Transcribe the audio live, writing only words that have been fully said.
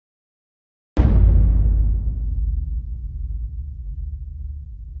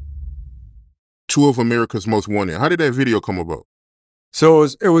two of America's Most Wanted. How did that video come about? So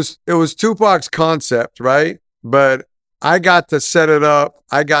it was Tupac's concept, right? But I got to set it up.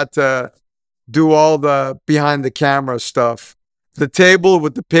 I got to do all the behind the camera stuff. The table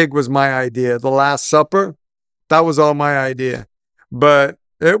with the pig was my idea. The Last Supper, that was all my idea. But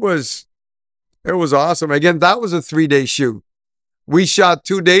it was awesome. Again, that was a 3-day shoot. We shot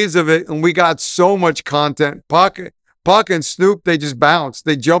 2 days of it, and we got so much content. Pac and Snoop, they just bounced.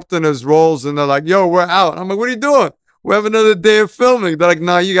 They jumped in his roles, and they're like, yo, we're out. I'm like, what are you doing? We have another day of filming. They're like,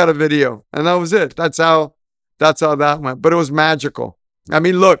 no, you got a video. And that was it. That's how that went. But it was magical. I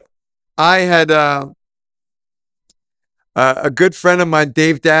mean, look, I had a good friend of mine,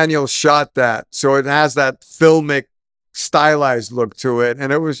 Dave Daniels, shot that. So it has that filmic, stylized look to it.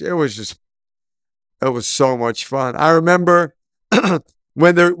 And it was so much fun. I remember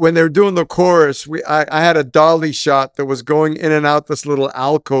when they're doing the chorus, I had a dolly shot that was going in and out this little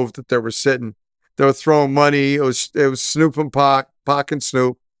alcove that they were sitting. They were throwing money. It was Snoop and Pac and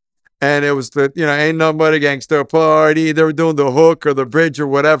Snoop. And it was ain't nothing but a gangster party. They were doing the hook or the bridge or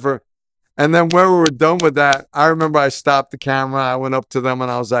whatever. And then when we were done with that, I remember I stopped the camera. I went up to them and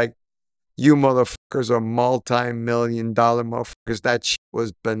I was like, you motherfuckers are multi-million-dollar motherfuckers. That shit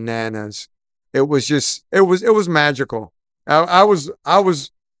was bananas. It was magical. I was over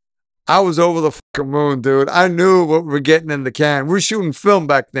the fucking moon, dude. I knew what we were getting in the can. We were shooting film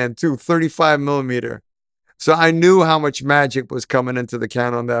back then too, 35 millimeter. So I knew how much magic was coming into the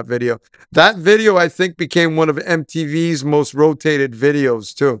can on that video. That video, I think, became one of MTV's most rotated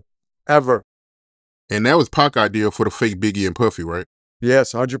videos too, ever. And that was Pac's idea for the fake Biggie and Puffy, right?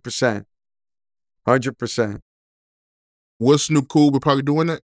 Yes, 100%. 100%. Was Snoop cool with Pac doing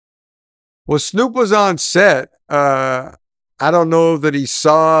that? Well, Snoop was on set. I don't know that he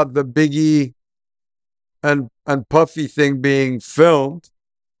saw the Biggie and Puffy thing being filmed.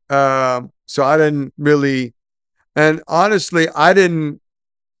 So I didn't really, and honestly, I didn't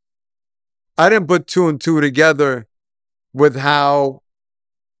put two and two together with how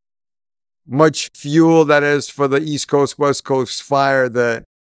much fuel that is for the East Coast, West Coast fire. Look,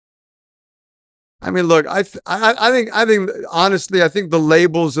 I think honestly, I think the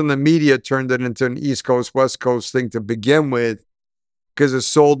labels and the media turned it into an East Coast, West Coast thing to begin with, because it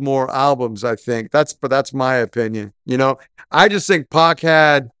sold more albums. I think that's my opinion. I just think Pac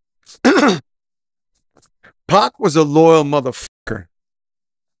was a loyal motherfucker,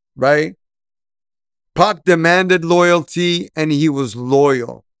 right? Pac demanded loyalty and he was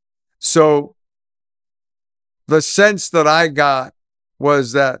loyal. So the sense that I got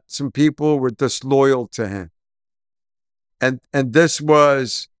was that some people were disloyal to him. And this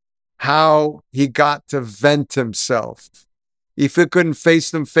was how he got to vent himself. If he couldn't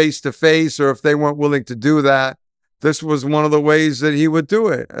face them face to face, or if they weren't willing to do that, this was one of the ways that he would do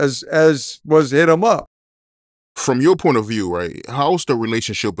it, as was hit him up. From your point of view, right, how's the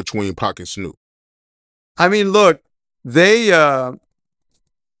relationship between Pac and Snoop? I mean, look, they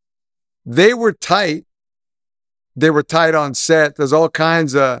were tight. They were tight on set. There's all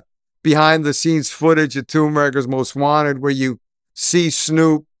kinds of behind-the-scenes footage of Amerikaz Most Wanted where you see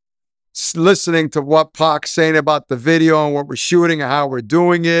Snoop listening to what Pac's saying about the video and what we're shooting and how we're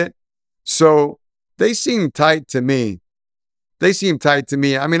doing it. So they seem tight to me.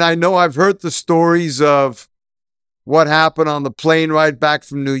 I mean, I know I've heard the stories of what happened on the plane ride back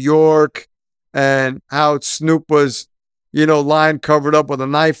from New York and how Snoop was, lying covered up with a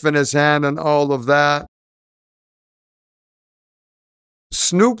knife in his hand and all of that.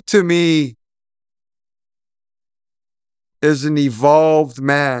 Snoop, to me, is an evolved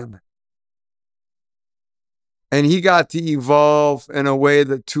man. And he got to evolve in a way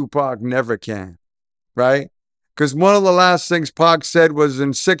that Tupac never can, right? Because one of the last things Pac said was,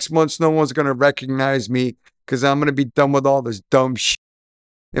 in 6 months, no one's going to recognize me because I'm going to be done with all this dumb shit.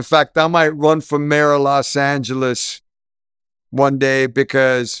 In fact, I might run for mayor of Los Angeles one day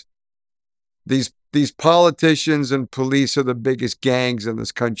because these politicians and police are the biggest gangs in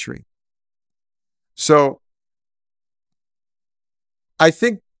this country. So I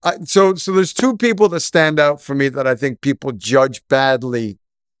think, so there's two people that stand out for me that I think people judge badly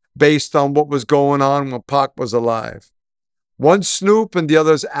based on what was going on when Pac was alive. One's Snoop and the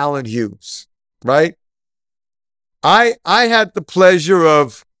other's Allen Hughes, right? I had the pleasure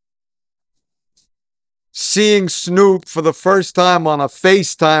of seeing Snoop for the first time on a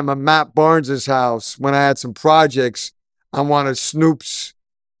FaceTime at Matt Barnes's house when I had some projects I wanted Snoop's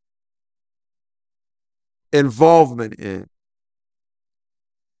involvement in.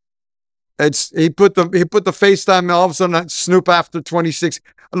 He put the FaceTime, and all of a sudden Snoop after 26.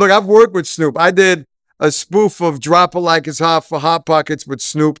 Look, I've worked with Snoop. I did a spoof of Drop It Like It's Hot for Hot Pockets with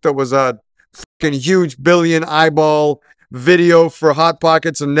Snoop that was a fucking huge billion eyeball video for Hot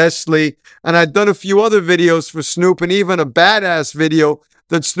Pockets and Nestle. And I'd done a few other videos for Snoop and even a badass video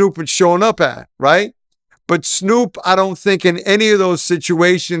that Snoop had shown up at, right? But Snoop, I don't think in any of those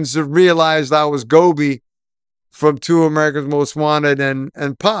situations have realized I was Gobi from Two America's Most Wanted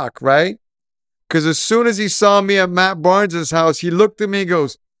and Pac, right? Because as soon as he saw me at Matt Barnes' house, he looked at me and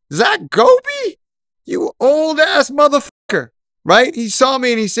goes, "Is that Gobi? You old ass motherfucker." Right? He saw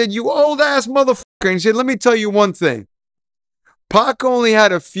me and he said, "You old ass motherfucker." And he said, "Let me tell you one thing. Pac only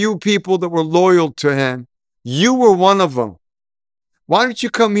had a few people that were loyal to him. You were one of them. Why don't you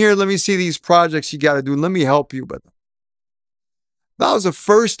come here? Let me see these projects you got to do. Let me help you with them." That was the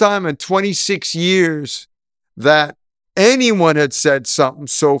first time in 26 years that anyone had said something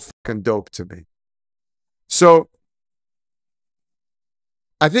so fucking dope to me. So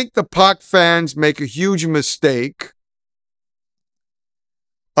I think the Pac fans make a huge mistake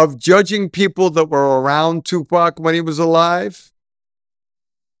of judging people that were around Tupac when he was alive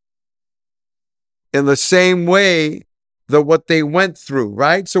in the same way that what they went through,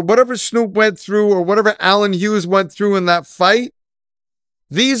 right? So whatever Snoop went through or whatever Allen Hughes went through in that fight,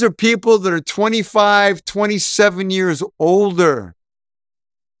 these are people that are 25, 27 years older.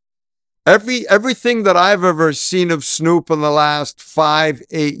 Everything that I've ever seen of Snoop in the last 5,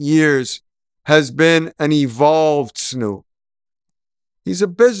 8 years has been an evolved Snoop. He's a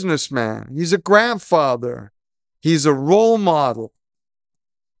businessman. He's a grandfather. He's a role model.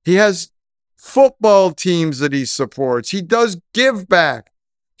 He has football teams that he supports. He does give back.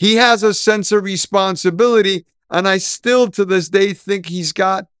 He has a sense of responsibility. And I still to this day think he's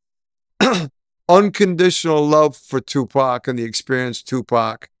got unconditional love for Tupac and the experience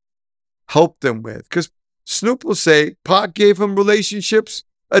Tupac helped him with. Because Snoop will say Pac gave him relationships,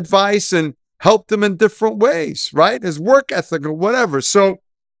 advice, and helped him in different ways, right? His work ethic or whatever. So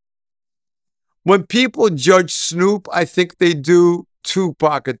when people judge Snoop, I think they do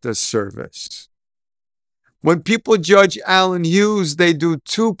Tupac a disservice. When people judge Allen Hughes, they do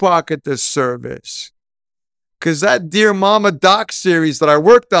Tupac a disservice. Because that Dear Mama doc series that I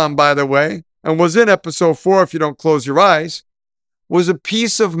worked on, by the way, and was in episode 4 if you don't close your eyes, was a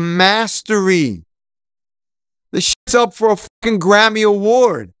piece of mastery. The shit's up for a fucking Grammy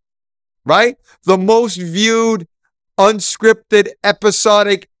Award, right? The most viewed, unscripted,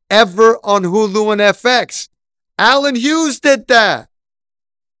 episodic ever on Hulu and FX. Allen Hughes did that.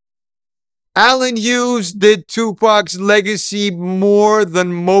 Allen Hughes did Tupac's legacy more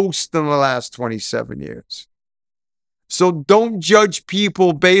than most in the last 27 years. So don't judge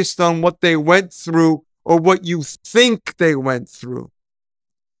people based on what they went through or what you think they went through.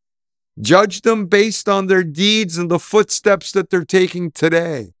 Judge them based on their deeds and the footsteps that they're taking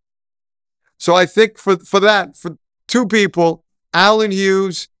today. So I think for two people, Allen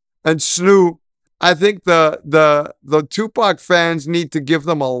Hughes and Snoop, I think the Tupac fans need to give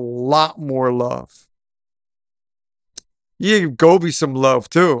them a lot more love. You give Gobi some love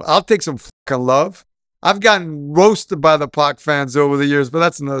too. I'll take some fucking love. I've gotten roasted by the Pac fans over the years, but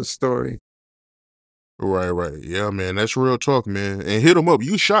that's another story. Right. Yeah, man, that's real talk, man. And Hit 'Em Up,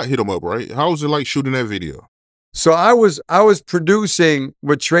 you shot Hit 'Em Up, right? How was it like shooting that video? So I was producing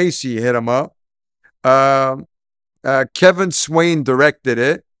with Tracy Hit 'Em Up. Kevin Swain directed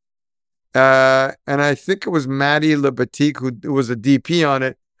it. And I think it was Maddie Lebatique who was a DP on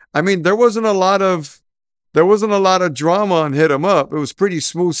it. I mean, there wasn't a lot of drama on Hit 'Em Up. It was pretty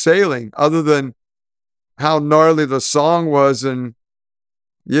smooth sailing, other than how gnarly the song was, and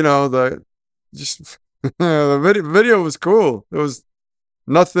the video was cool. There was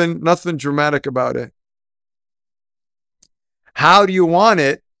nothing dramatic about it. How Do You Want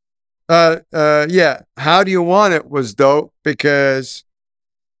It? Yeah, How Do You Want It was dope because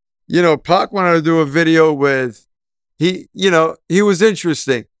Pac wanted to do a video with he was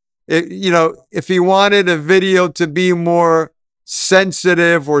interesting. If he wanted a video to be more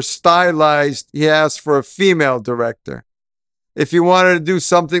sensitive or stylized, he asked for a female director. If he wanted to do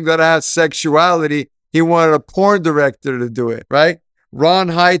something that has sexuality, he wanted a porn director to do it, right? Ron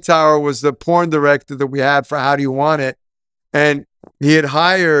Hightower was the porn director that we had for How Do You Want It? And he had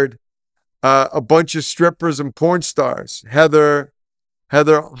hired a bunch of strippers and porn stars. Heather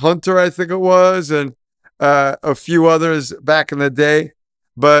Hunter, I think it was, and a few others back in the day.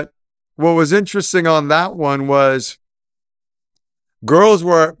 But what was interesting on that one was girls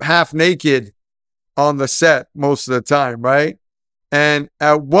were half naked on the set most of the time, right? And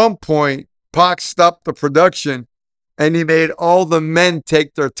at one point, Pac stopped the production and he made all the men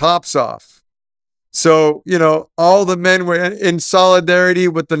take their tops off. So, all the men were in solidarity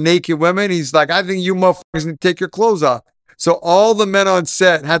with the naked women. He's like, I think you motherfuckers need to take your clothes off. So all the men on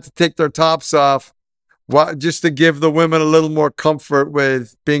set had to take their tops off just to give the women a little more comfort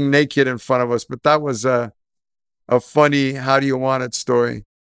with being naked in front of us. But that was a funny "How do you want it" story.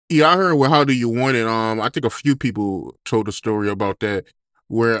 Yeah, I heard with How Do You Want It. I think a few people told a story about that,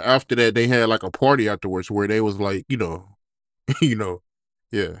 where after that they had like a party afterwards where they was like, you know,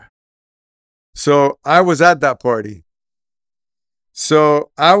 yeah. So I was at that party.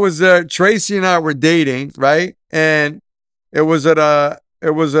 So I was there. Tracy and I were dating, right? And the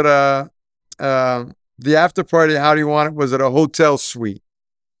after party. How do you want it? Was at a hotel suite.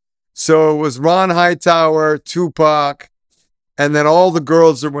 So it was Ron Hightower, Tupac, and then all the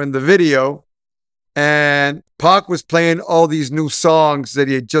girls that were in the video. And Pac was playing all these new songs that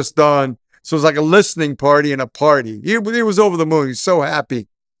he had just done. So it was like a listening party and a party. He was over the moon. He's so happy.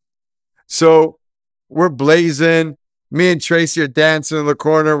 So we're blazing. Me and Tracy are dancing in the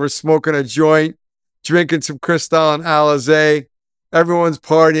corner. We're smoking a joint, drinking some Cristal and Alizé. Everyone's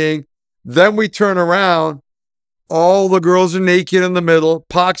partying. Then we turn around. All the girls are naked in the middle.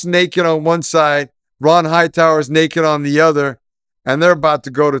 Pac's naked on one side. Ron Hightower's naked on the other. And they're about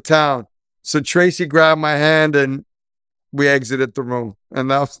to go to town. So Tracy grabbed my hand and we exited the room. And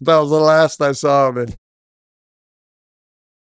that was the last I saw of it.